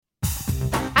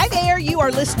there. You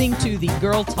are listening to the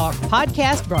Girl Talk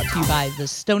podcast brought to you by the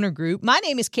Stoner Group. My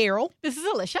name is Carol. This is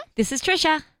Alicia. This is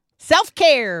Tricia.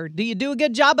 Self-care. Do you do a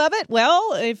good job of it?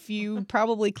 Well, if you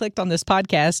probably clicked on this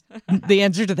podcast, the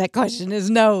answer to that question is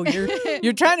no.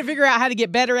 You're trying to figure out how to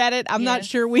get better at it. I'm not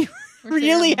sure we're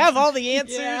really have all the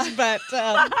answers, but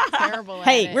Terrible.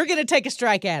 Hey, we're going to take a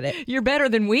strike at it. You're better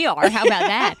than we are. How about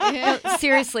that? No,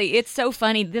 seriously, it's so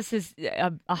funny. This is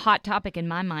a hot topic in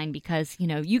my mind because,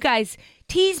 you guys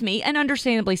tease me, and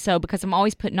understandably so, because I'm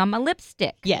always putting on my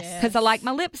lipstick. Yes. Because I like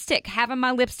my lipstick. Having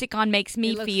my lipstick on makes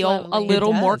me feel lovely. a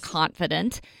little It more does.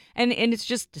 confident, and it's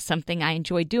just something I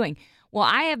enjoy doing. Well,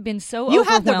 I have been so You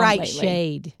overwhelmed have the right lately.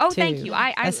 shade. Oh, too. thank you.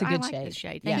 That's a good like shade. this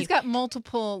shade. Yeah. Thank She's got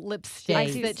multiple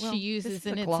lipsticks Shades. that Well, she this uses, is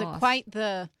and the it's gloss. quite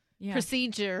the Yeah.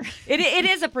 procedure. It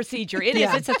is a procedure. It is.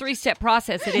 Yeah. It's a 3-step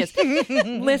process. It is.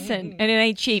 Listen, and it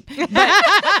ain't cheap. But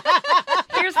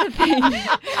here's the thing.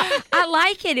 I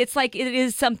like it. It's like it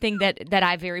is something that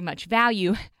I very much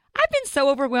value. I've been so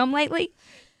overwhelmed lately.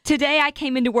 Today I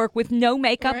came into work with no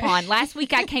makeup on. Last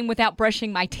week I came without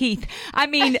brushing my teeth. I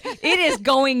mean, it is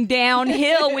going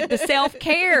downhill with the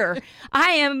self-care. I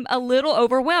am a little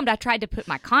overwhelmed. I tried to put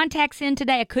my contacts in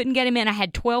today. I couldn't get them in. I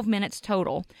had 12 minutes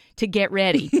total to get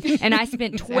ready. And I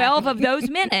spent 12 of those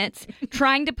minutes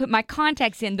trying to put my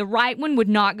contacts in. The right one would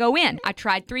not go in. I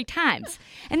tried 3 times.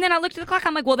 And then I looked at the clock.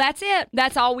 I'm like, well, that's it.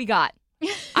 That's all we got.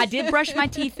 I did brush my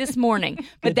teeth this morning,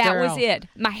 but Good that girl. was it.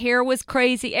 My hair was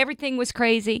crazy. Everything was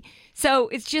crazy. So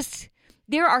it's just,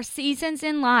 there are seasons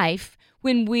in life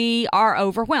when we are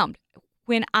overwhelmed.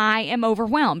 When I am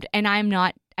overwhelmed and I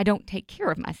don't take care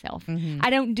of myself. Mm-hmm.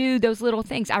 I don't do those little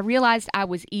things. I realized I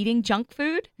was eating junk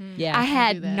food. Yeah. I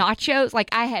had do that. nachos.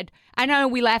 I know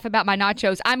we laugh about my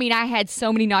nachos. I mean, I had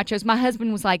so many nachos. My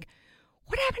husband was like,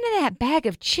 what happened to that bag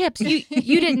of chips? You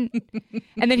didn't.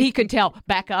 And then he could tell,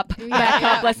 back up.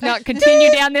 Let's not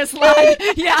continue down this line.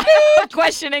 Yeah,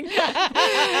 questioning.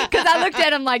 Because I looked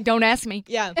at him like, don't ask me.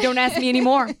 Yeah. Don't ask me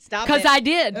anymore. Stop Because it. I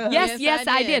did. Yes, Yes,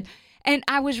 I I did. did. And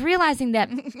I was realizing that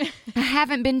I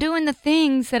haven't been doing the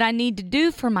things that I need to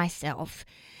do for myself.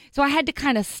 So I had to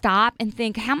kind of stop and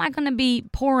think, how am I going to be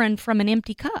pouring from an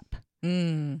empty cup?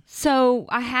 So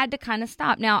I had to kind of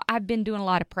stop. Now, I've been doing a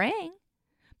lot of praying.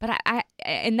 But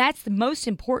and that's the most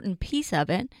important piece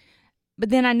of it. But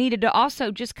then I needed to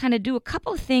also just kind of do a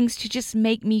couple of things to just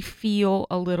make me feel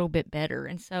a little bit better.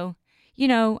 And so,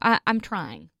 I'm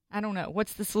trying. I don't know.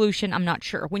 What's the solution? I'm not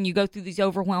sure. When you go through these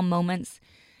overwhelmed moments,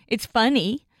 it's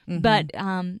funny, but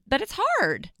it's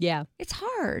hard. Yeah. It's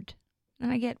hard.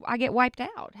 And I get wiped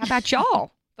out. How about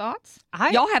y'all? Thoughts?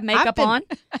 I- Y'all have makeup on?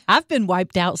 I've been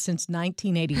wiped out since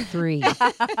 1983.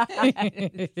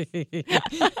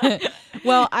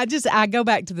 Well, I go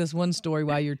back to this one story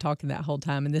while you're talking that whole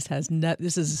time, and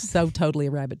this is so totally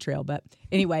a rabbit trail. But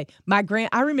anyway,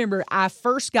 I remember I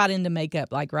first got into makeup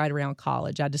like right around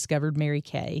college. I discovered Mary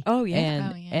Kay. Oh,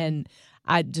 yeah. And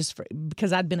I just,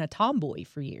 because I'd been a tomboy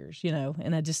for years,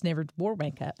 and I just never wore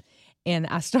makeup. And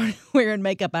I started wearing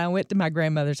makeup. I went to my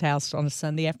grandmother's house on a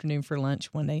Sunday afternoon for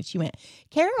lunch one day. And she went,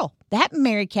 Carol, that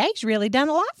Mary Kay's really done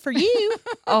a lot for you.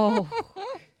 Oh,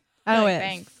 I went,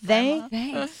 Thanks,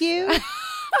 thank you.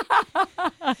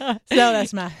 So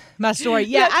that's my story.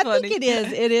 Yeah, That's I think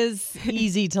it is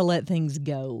easy to let things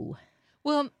go.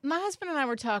 Well, my husband and I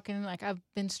were talking, like, I've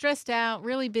been stressed out,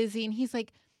 really busy, and he's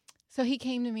like, so he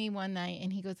came to me one night,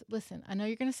 and he goes, listen, I know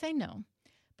you're going to say no,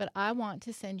 but I want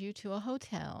to send you to a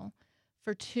hotel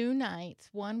for 2 nights,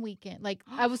 1 weekend. Like,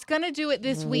 I was going to do it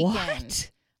this weekend,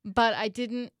 but I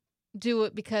didn't do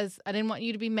it because I didn't want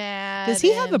you to be mad. Does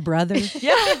he have a brother?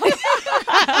 yeah.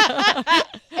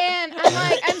 And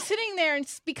I'm sitting there, and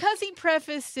because he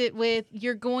prefaced it with,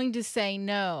 you're going to say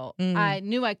no, I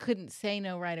knew I couldn't say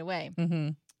no right away. Mm-hmm.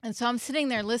 And so I'm sitting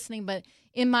there listening, but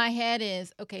in my head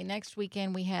is, okay, next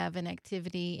weekend we have an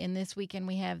activity, and this weekend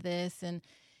we have this.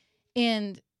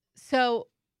 And so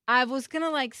I was going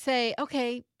to say,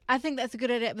 okay, I think that's a good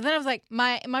idea. But then I was like,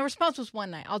 my response was 1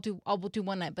 night. I'll do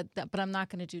 1 night, but I'm not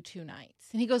going to do 2 nights.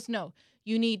 And he goes, no,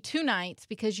 you need 2 nights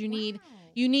because you need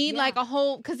like a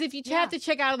whole, because if you have to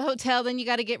check out of the hotel, then you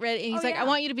got to get ready. And he's like, I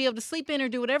want you to be able to sleep in or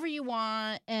do whatever you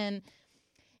want. And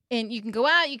you can go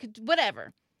out, you could,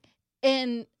 whatever.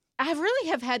 And I really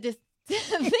have had to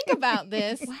think about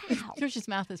this. Wow. Tricia's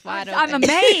mouth is wide open. I'm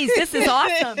amazed. This is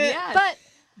awesome. Yes. But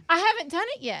I haven't done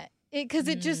it yet. Because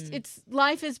it's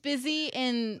life is busy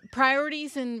and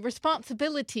priorities and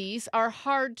responsibilities are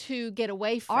hard to get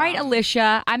away from. All right,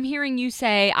 Alicia, I'm hearing you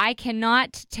say I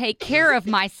cannot take care of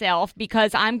myself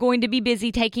because I'm going to be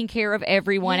busy taking care of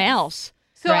everyone else.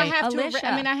 So Right. I have Alicia.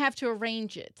 I have to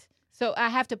arrange it. So I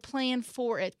have to plan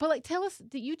for it. But like, tell us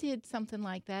that you did something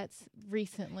like that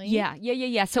recently. Yeah.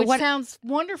 So which sounds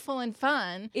wonderful and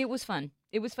fun. It was fun.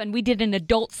 We did an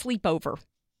adult sleepover.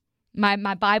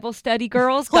 My Bible study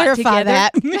girls got Clarify together.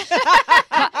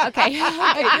 that. Okay.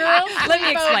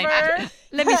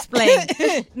 Let me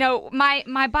explain. No,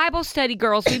 my Bible study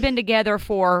girls, we've been together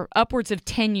for upwards of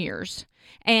 10 years.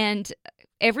 And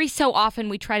every so often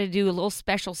we try to do a little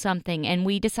special something, and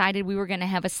we decided we were going to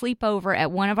have a sleepover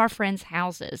at one of our friends'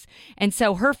 houses. And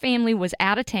so her family was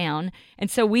out of town, and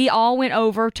so we all went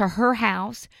over to her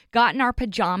house, got in our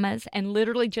pajamas, and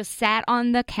literally just sat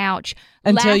on the couch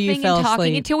until laughing you fell and talking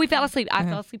asleep. Until we fell asleep. I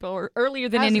fell asleep earlier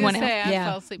than anyone else. I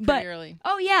fell asleep pretty early.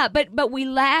 Oh, yeah, but we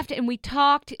laughed and we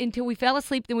talked until we fell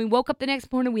asleep. Then we woke up the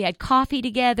next morning. We had coffee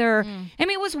together. I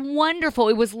mean, it was wonderful.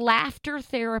 It was laughter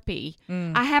therapy.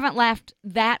 I haven't laughed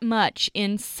that much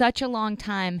in such a long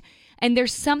time. And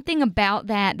there's something about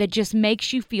that just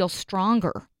makes you feel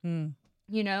stronger.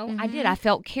 You know, I did. I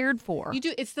felt cared for. You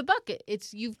do. It's the bucket.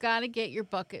 You've got to get your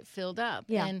bucket filled up.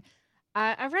 Yeah. And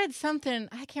I read something,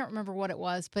 I can't remember what it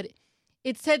was, but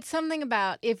it said something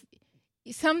about if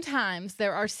sometimes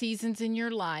there are seasons in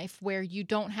your life where you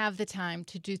don't have the time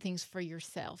to do things for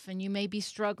yourself, and you may be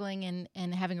struggling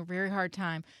and having a very hard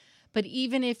time. But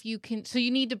even if you can, so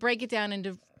you need to break it down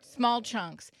into small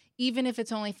chunks, even if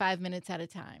it's only 5 minutes at a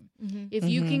time. If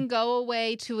you can go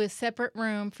away to a separate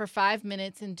room for 5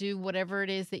 minutes and do whatever it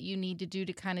is that you need to do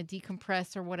to kind of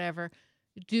decompress or whatever,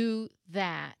 do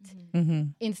that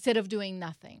instead of doing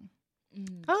nothing.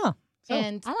 Oh,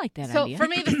 and I like that so idea. for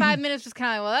me, the 5 minutes was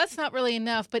kind of like, well, that's not really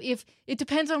enough. But if it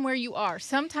depends on where you are.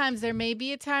 Sometimes there may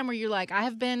be a time where you're like, I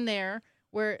have been there,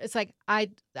 where it's like, I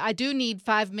do need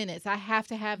 5 minutes. I have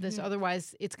to have this,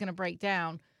 otherwise it's going to break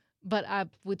down. But I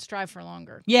would strive for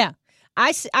longer. Yeah.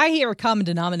 I hear a common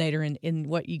denominator in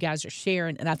what you guys are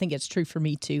sharing, and I think it's true for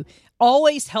me too.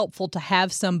 Always helpful to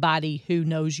have somebody who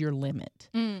knows your limit.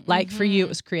 Like for you, it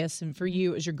was Chris, and for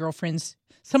you, it was your girlfriends.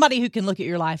 Somebody who can look at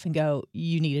your life and go,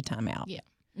 you need a timeout. Yeah.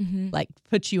 Like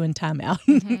put you in timeout.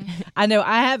 I know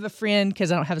I have a friend,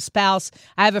 because I don't have a spouse,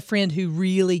 I have a friend who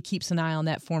really keeps an eye on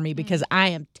that for me, because I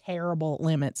am terrible at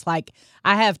limits. Like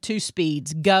I have 2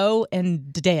 speeds, go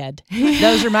and dead.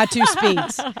 Those are my 2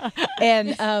 speeds.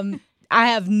 And I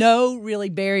have no really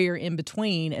barrier in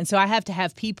between. And so I have to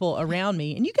have people around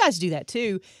me, and you guys do that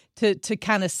too, to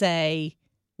kind of say,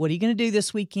 what are you going to do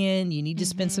this weekend? You need to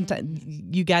spend some time.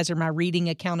 You guys are my reading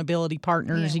accountability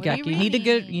partners. Yeah, You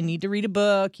need to read a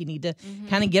book. You need to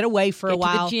kind of get away for a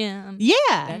while. To the gym.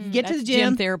 Yeah, get to the gym.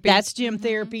 Gym therapy. That's gym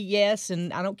therapy. Yes,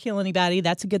 and I don't kill anybody.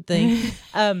 That's a good thing.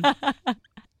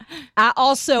 I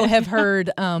also have heard.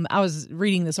 I was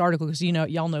reading this article because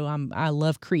y'all know I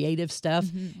love creative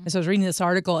stuff, and so I was reading this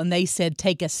article, and they said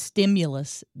take a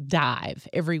stimulus dive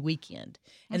every weekend.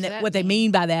 And what they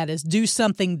mean by that is do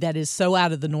something that is so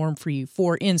out of the norm for you.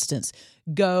 For instance,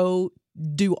 go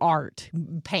do art,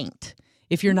 paint.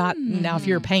 If you're not now, if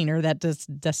you're a painter,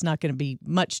 that's not going to be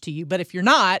much to you. But if you're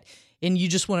not, and you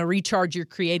just want to recharge your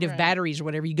creative batteries or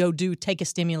whatever, you go take a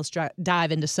stimulus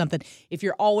dive into something. If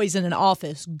you're always in an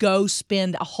office, go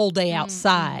spend a whole day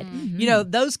outside.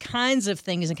 Those kinds of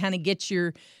things, and kind of get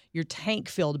your tank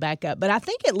filled back up. But I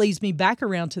think it leads me back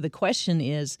around to the question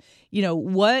is,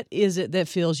 what is it that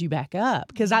fills you back up?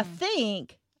 Because I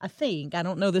think, I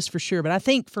don't know this for sure, but I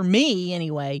think for me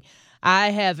anyway, I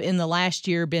have in the last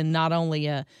year been not only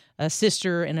a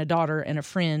sister and a daughter and a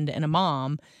friend and a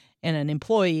mom and an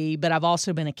employee, but I've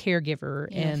also been a caregiver.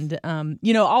 Yes.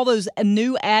 And, all those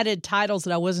new added titles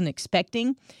that I wasn't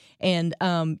expecting. And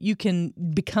you can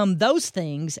become those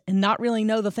things and not really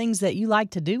know the things that you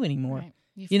like to do anymore. Right.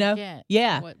 You forget.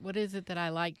 Yeah. What is it that I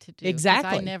like to do?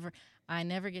 Exactly. I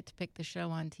never get to pick the show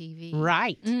on TV.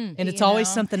 Right. And it's always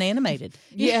something animated.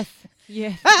 Yes.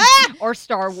 Or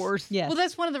Star Wars. Yes. Well,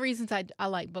 that's one of the reasons I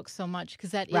like books so much,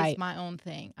 because that is my own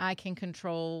thing. I can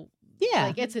control.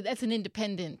 Yeah. Like that's an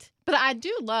independent. But I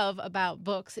do love about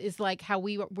books is like how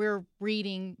we're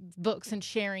reading books and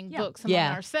sharing books among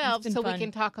ourselves, so fun. We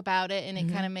can talk about it, and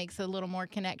it kind of makes a little more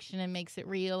connection and makes it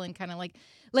real, and kind of like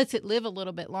lets it live a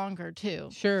little bit longer too.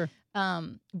 Sure.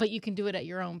 But you can do it at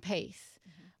your own pace.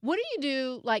 What do you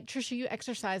do? Like, Tricia, you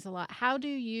exercise a lot. How do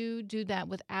you do that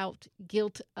without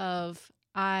guilt of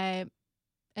I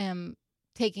am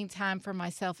taking time for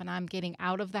myself and I'm getting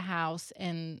out of the house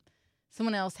and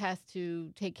someone else has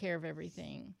to take care of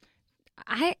everything?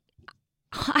 I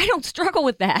don't struggle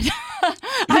with that.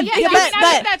 I think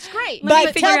that's great.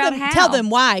 But tell them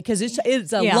why, because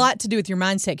it's a lot to do with your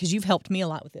mindset, because you've helped me a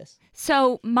lot with this.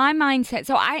 So my mindset,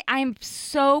 I'm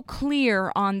so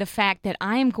clear on the fact that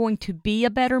I am going to be a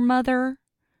better mother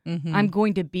Mm-hmm. I'm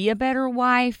going to be a better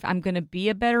wife. I'm going to be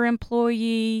a better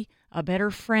employee, a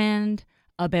better friend,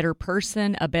 a better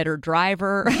person, a better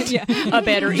driver, a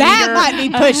better That eater. might be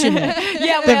pushing it.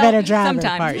 Yeah, The well, better driver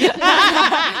sometimes.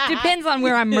 part. Depends on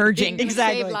where I'm merging.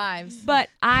 Exactly. Save lives. But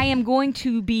I am going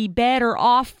to be better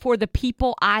off for the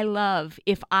people I love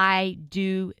if I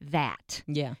do that.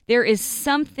 Yeah. There is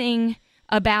something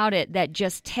about it that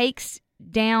just takes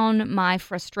down my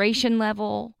frustration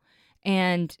level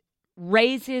and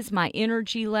raises my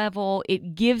energy level.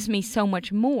 It gives me so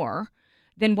much more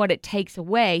than what it takes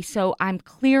away. So I'm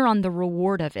clear on the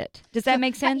reward of it. Does that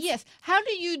make sense? Yes. How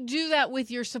do you do that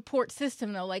with your support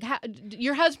system, though? Like,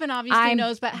 your husband obviously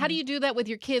knows, but how do you do that with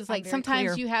your kids? Like,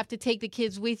 sometimes you have to take the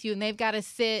kids with you, and they've got to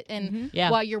sit and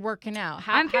while you're working out.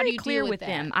 I'm how do very you clear deal with that?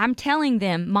 them. I'm telling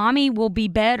them, Mommy will be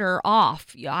better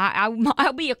off.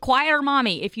 I'll be a quieter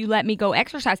mommy if you let me go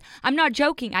exercise. I'm not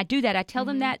joking. I do that. I tell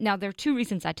them that. Now, there are two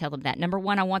reasons I tell them that. Number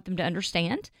one, I want them to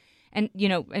understand and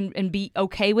be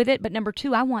okay with it. But number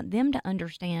two, I want them to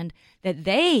understand that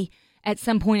they, at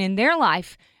some point in their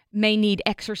life, may need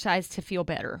exercise to feel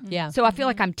better. Yeah. So I feel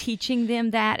like I'm teaching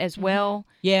them that as well.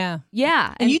 Yeah.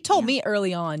 Yeah. And you told me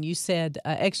early on, you said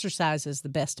exercise is the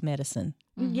best medicine.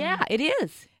 Yeah, it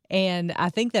is. And I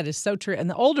think that is so true. And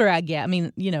the older I get, I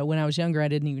mean, when I was younger, I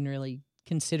didn't even really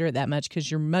consider it that much because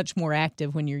you're much more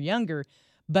active when you're younger.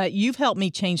 But you've helped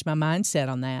me change my mindset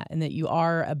on that, and that you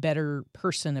are a better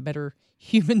person, a better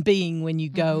human being when you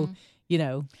go,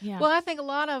 Yeah. Well, I think a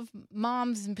lot of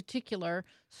moms in particular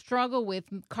struggle with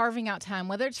carving out time,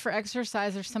 whether it's for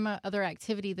exercise or some other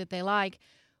activity that they like,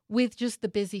 with just the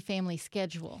busy family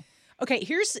schedule. Okay,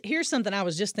 here's something I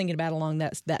was just thinking about along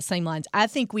that same lines. I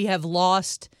think we have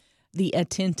lost the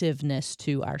attentiveness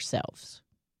to ourselves.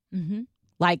 Mm-hmm.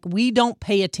 Like, we don't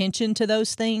pay attention to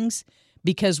those things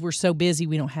because we're so busy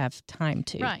we don't have time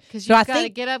to. Right, because So you've I got to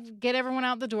think- get up, get everyone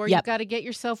out the door. Yep. You've got to get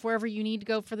yourself wherever you need to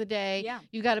go for the day. Yeah.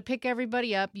 You've got to pick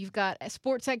everybody up. You've got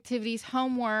sports activities,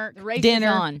 homework. The race Dinner.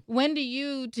 is on. When do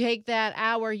you take that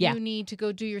hour Yeah. you need to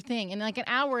go do your thing? And like an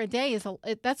hour a day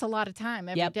that's a lot of time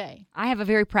every day. I have a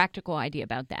very practical idea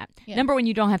about that. Yeah. Number one,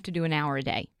 you don't have to do an hour a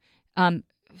day.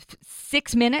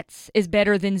 6 minutes is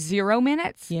better than 0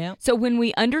 minutes. Yeah. So when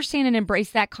we understand and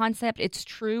embrace that concept, it's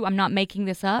true. I'm not making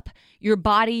this up. Your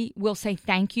body will say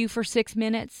thank you for 6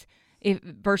 minutes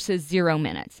versus 0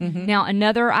 minutes. Mm-hmm. Now,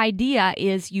 another idea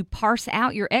is you parse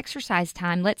out your exercise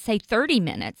time. Let's say 30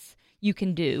 minutes you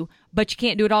can do, but you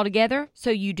can't do it all together.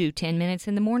 So you do 10 minutes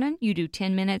in the morning, you do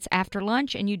 10 minutes after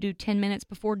lunch, and you do 10 minutes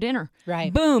before dinner.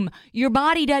 Right. Boom. Your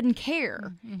body doesn't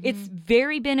care. It's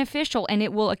very beneficial, and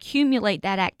it will accumulate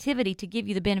that activity to give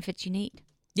you the benefits you need.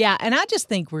 Yeah, and I just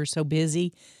think we're so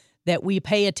busy that we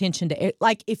pay attention to it.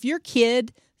 Like, if your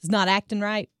kid is not acting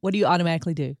right, what do you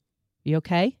automatically do? You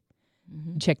okay?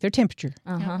 You check their temperature.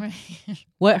 Uh-huh.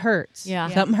 What hurts? Yeah.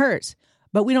 Something hurts.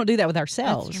 But we don't do that with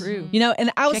ourselves. That's true.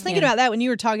 And I was Check thinking in. about that when you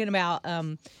were talking about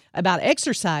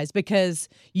exercise, because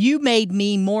you made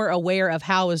me more aware of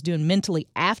how I was doing mentally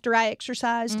after I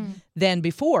exercised than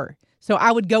before. So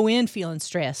I would go in feeling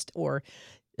stressed or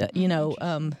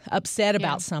upset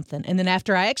about something, and then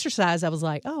after I exercised, I was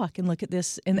like, oh, I can look at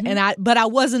this, but I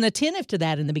wasn't attentive to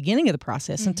that in the beginning of the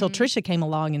process until Tricia came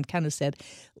along and kind of said,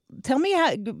 tell me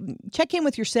check in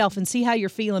with yourself and see how you're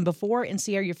feeling before and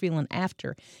see how you're feeling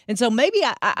after. And so maybe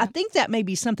I think that may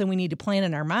be something we need to plan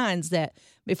in our minds, that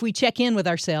if we check in with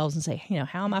ourselves and say,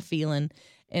 how am I feeling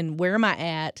and where am I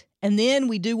at? And then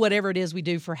we do whatever it is we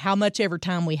do for how much ever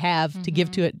time we have to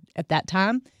give to it at that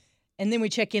time. And then we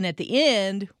check in at the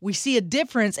end, we see a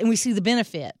difference and we see the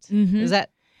benefit. Is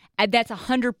that? That's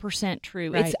 100%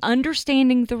 true. Right. It's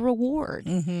understanding the reward.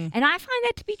 Mm-hmm. And I find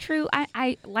that to be true.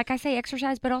 I like I say,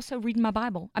 exercise, but also reading my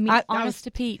Bible. I mean, honest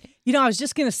to Pete. I was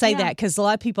just going to say that, because a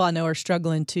lot of people I know are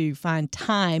struggling to find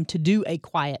time to do a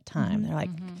quiet time. They're like,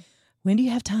 when do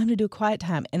you have time to do a quiet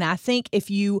time? And I think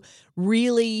if you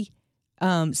really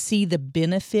see the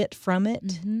benefit from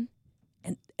it,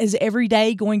 and is every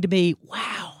day going to be,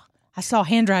 wow, I saw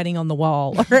handwriting on the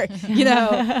wall, or,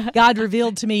 God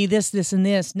revealed to me this, and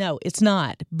this. No, it's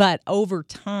not. But over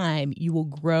time, you will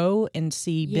grow and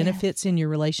see benefits in your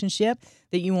relationship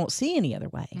that you won't see any other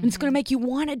way. And it's going to make you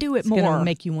want to do it It's more. going to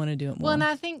make you want to do it more. Well, and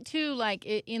I think, too, like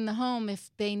in the home,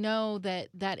 if they know that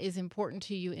that is important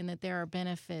to you and that there are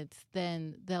benefits,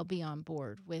 then they'll be on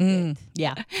board with it.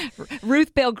 Yeah.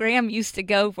 Ruth Bell Graham used to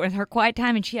go for her quiet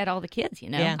time, and she had all the kids,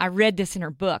 Yeah. I read this in her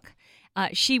book.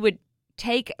 She would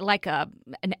take like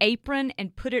an apron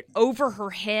and put it over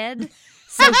her head.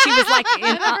 So she was like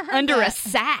under a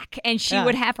sack, and she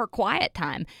would have her quiet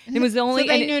time. It was the only. So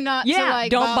they knew not to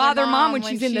like don't bother mom when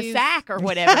she's in the sack or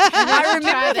whatever. I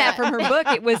remember that from her book.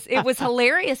 It was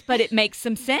hilarious, but it makes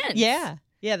some sense. Yeah,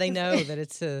 they know that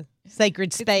it's a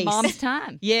sacred space. It's mom's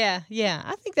time. Yeah,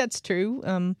 I think that's true.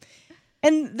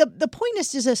 And the point is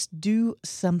to just do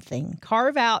something.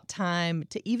 Carve out time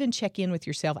to even check in with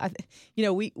yourself.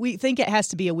 We think it has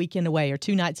to be a weekend away or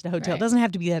 2 nights at a hotel. Right. It doesn't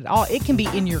have to be that at all. It can be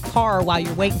in your car while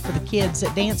you're waiting for the kids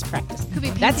at dance practice. Could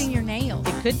be painting your nails.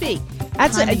 It could be.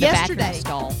 That's time in yesterday. The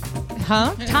bathroom stall.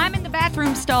 Huh? Time in the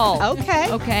bathroom stall.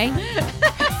 Okay.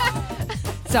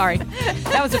 Sorry,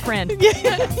 that was a friend. Friend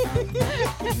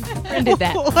did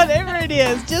that. Whatever it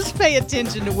is, just pay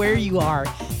attention to where you are.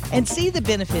 And see the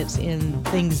benefits in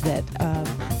things that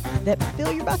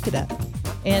fill your bucket up.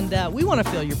 And we want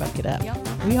to fill your bucket up. Yep.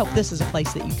 We hope this is a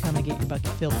place that you come to get your bucket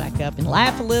filled back up and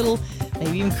laugh a little,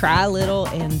 maybe even cry a little,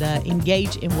 and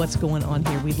engage in what's going on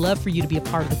here. We'd love for you to be a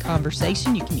part of the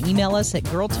conversation. You can email us at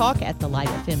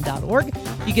girltalk@thelightfm.org.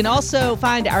 You can also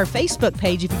find our Facebook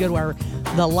page. If you go to our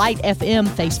The Light FM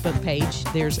Facebook page,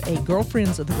 there's a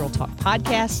Girlfriends of the Girl Talk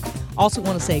podcast. Also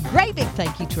want to say a great big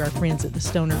thank you to our friends at the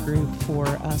Stoner Group for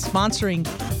sponsoring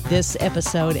this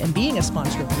episode and being a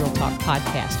sponsor of the Girl Talk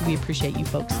podcast. We appreciate you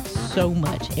folks so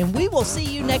much. And we will see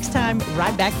you next time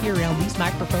right back here around these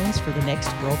microphones for the next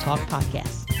Girl Talk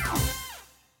podcast.